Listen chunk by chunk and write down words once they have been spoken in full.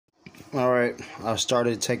Alright, I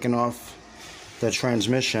started taking off the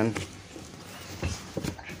transmission.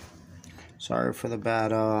 Sorry for the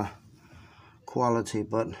bad quality,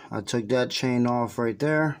 but I took that chain off right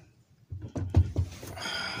there.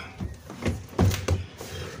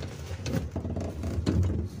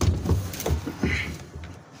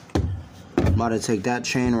 I'm about to take that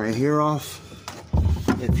chain right here off.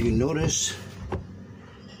 If you notice,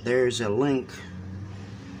 there's a link.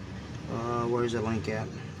 Where's the link at?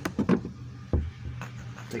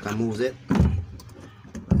 I think I moved it.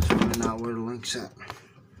 Let's find out where the link's at.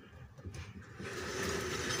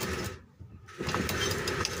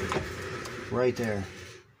 Right there.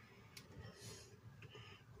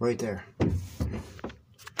 Right there.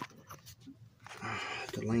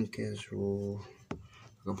 The link is, I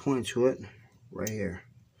can point to it right here.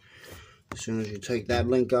 As soon as you take that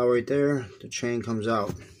link out right there, the chain comes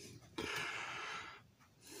out.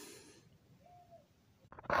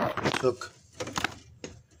 Took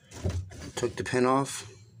the pin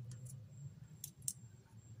off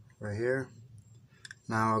right here.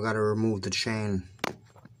 Now I gotta remove the chain.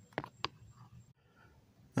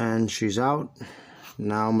 And she's out.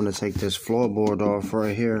 Now I'm gonna take this floorboard off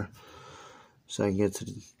right here so I can get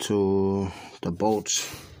to the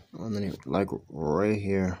bolts underneath, like right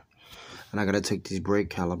here. And I gotta take these brake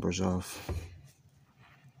calipers off.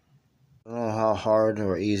 I don't know how hard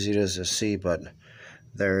or easy it is to see, but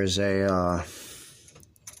there is a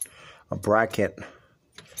bracket,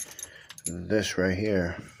 this right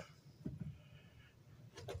here,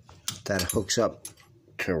 that hooks up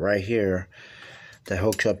to right here, that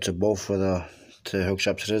hooks up to both of the, hooks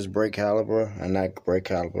up to this brake caliper and that brake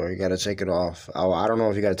caliper. You gotta take it off. I don't know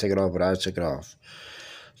if you gotta take it off, but I took it off.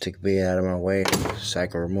 Take me out of my way so I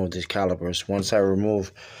can remove these calipers. Once I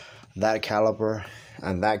remove that caliper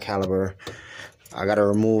and that caliper, I gotta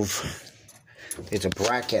remove, it's a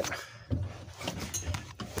bracket.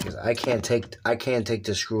 Because I can't take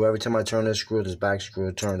the screw. Every time I turn this screw, this back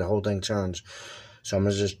screw turns, the whole thing turns. So I'm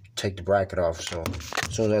gonna just take the bracket off. So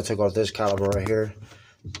as soon as I take off this caliper right here,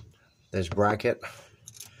 this bracket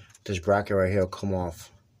right here will come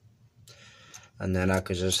off. And then I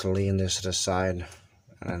could just lean this to the side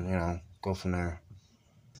and, you know, go from there.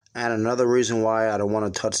 And another reason why I don't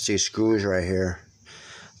want to touch these screws right here,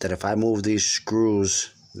 that if I move these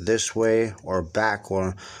screws this way or back,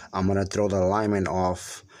 or I'm gonna throw the alignment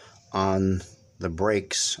off on the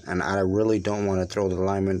brakes, and I really don't want to throw the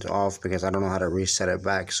alignment off because I don't know how to reset it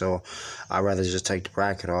back. So I'd rather just take the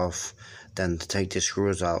bracket off than to take the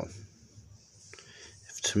screws out.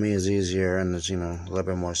 To me, it's easier and it's, you know, a little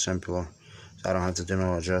bit more simpler, so I don't have to do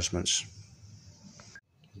no adjustments.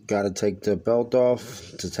 Got to take the belt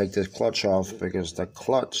off to take this clutch off because the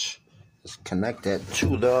clutch is connected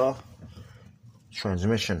to the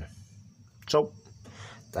transmission. So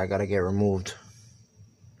that got to get removed.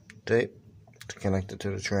 Tape to connect it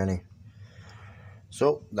to the tranny.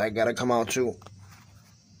 So that got to come out too.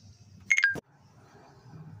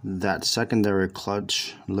 That secondary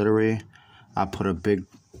clutch, literally, I put a big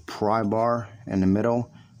pry bar in the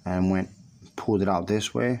middle and pulled it out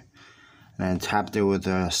this way, and then tapped it with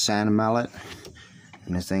a sand mallet,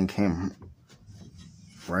 and this thing came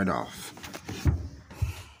right off.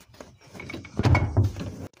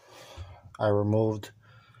 I removed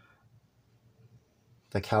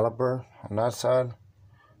the caliper on that side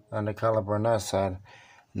and the caliper on that side.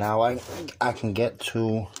 Now I can get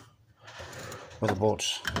to with the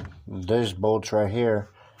bolts. There's bolts right here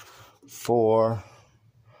for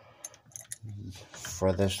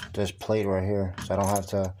this plate right here, so I don't have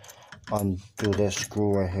to undo this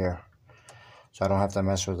screw right here, so I don't have to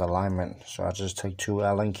mess with alignment. So I just take two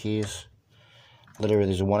Allen keys. Literally,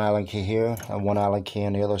 there's one Allen key here and one Allen key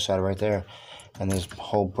on the other side right there, and this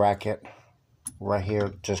whole bracket right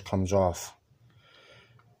here just comes off.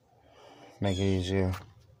 Make it easier,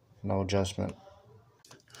 no adjustment.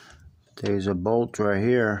 There's a bolt right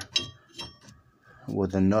here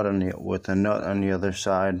with a nut on the other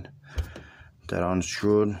side that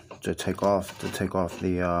unscrewed to take off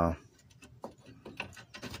the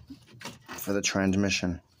for the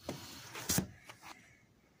transmission.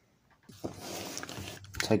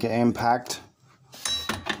 Take an impact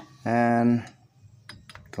and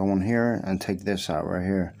go in here and take this out right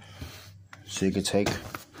here, so you can take this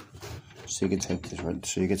right,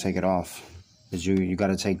 so you can take it off. Because you got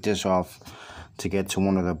to take this off to get to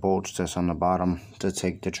one of the bolts that's on the bottom to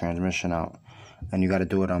take the transmission out, and you got to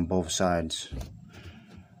do it on both sides.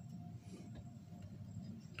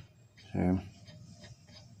 See?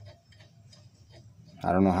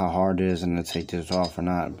 I don't know how hard it is to take this off or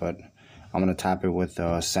not, but I'm gonna tap it with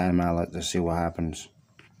a sand mallet to see what happens.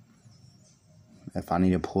 If I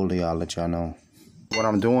need to pull it, I'll let y'all know. What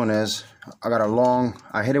I'm doing is,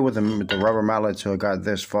 I hit it with the rubber mallet till it got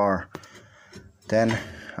this far. Then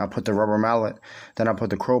I put the rubber mallet, then I put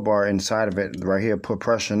the crowbar inside of it right here, put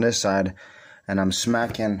pressure on this side, and I'm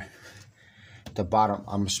smacking the bottom.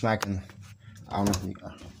 I'm smacking, I don't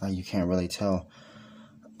know if you can't really tell.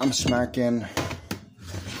 I'm smacking.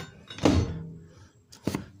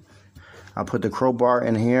 I put the crowbar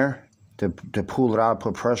in here to pull it out,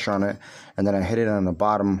 put pressure on it, and then I hit it on the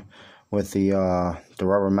bottom with the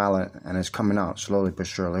rubber mallet, and it's coming out slowly but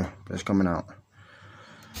surely. But it's coming out.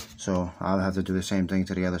 So I'll have to do the same thing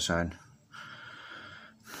to the other side.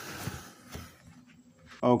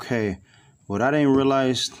 Okay, what I didn't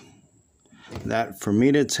realize that for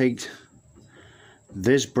me to take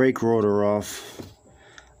this brake rotor off,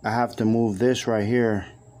 I have to move this right here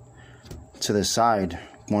to the side,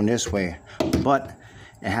 going this way. But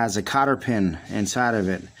it has a cotter pin inside of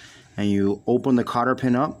it, and you open the cotter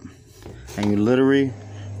pin up and you literally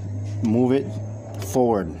move it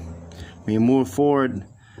forward. When you move it forward,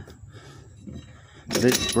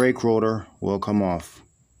 this brake rotor will come off.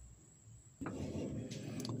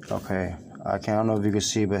 Okay, I don't know if you can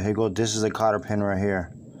see, but here goes. This is a cotter pin right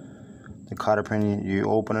here. The cotter pin, you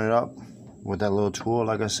open it up with that little tool,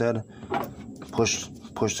 like I said. Push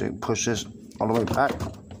this all the way back,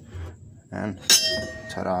 and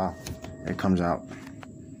ta-da! It comes out.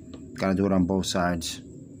 Gotta do it on both sides.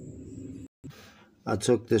 I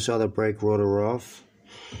took this other brake rotor off.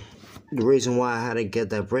 The reason why I had to get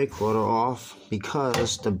that brake rotor off,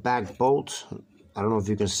 because the back bolt, I don't know if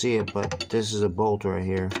you can see it, but this is a bolt right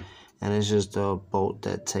here, and it's just a bolt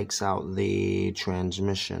that takes out the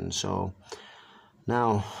transmission. So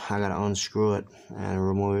now I gotta unscrew it and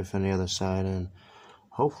remove it from the other side, and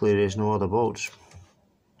hopefully there's no other bolts,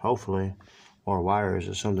 hopefully, or wires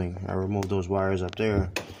or something. I removed those wires up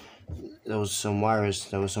there. There was some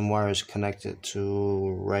wires connected to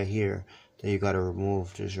right here that you gotta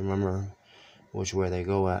remove. Just remember which way they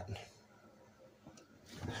go at.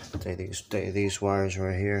 These wires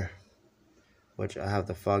right here, which I have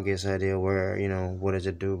the foggiest idea where, what does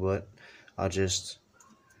it do, but I'll just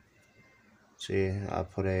see. I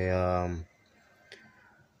put a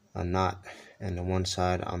knot in the one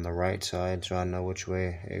side on the right side, so I know which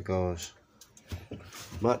way it goes.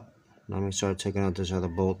 But let me start taking out this other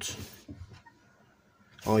bolt.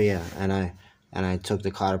 Oh yeah, and I took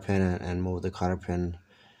the cotter pin and moved the cotter pin,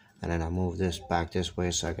 and then I moved this back this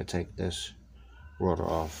way so I could take this rotor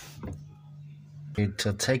off.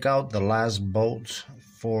 To take out the last bolt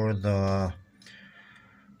for the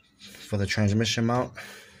transmission mount,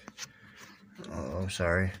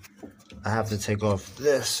 sorry, I have to take off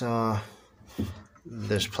this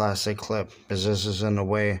this plastic clip, because this is in the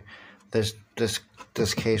way. This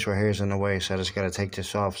case right here is in the way, so I just gotta take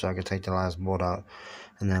this off so I can take the last bolt out,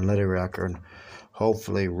 and then literally I could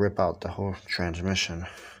hopefully rip out the whole transmission.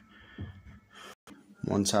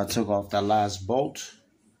 Once I took off that last bolt,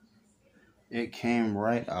 it came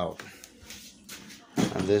right out,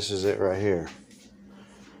 and this is it right here.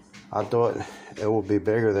 I thought it would be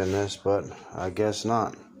bigger than this, but I guess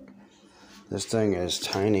not. This thing is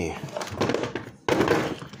tiny.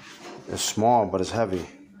 It's small, but it's heavy.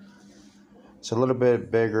 It's a little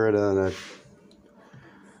bit bigger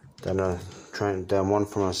than one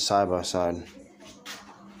from a side-by-side.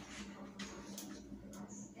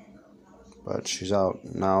 But she's out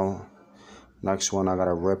now. Next one, I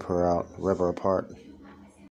gotta rip her apart.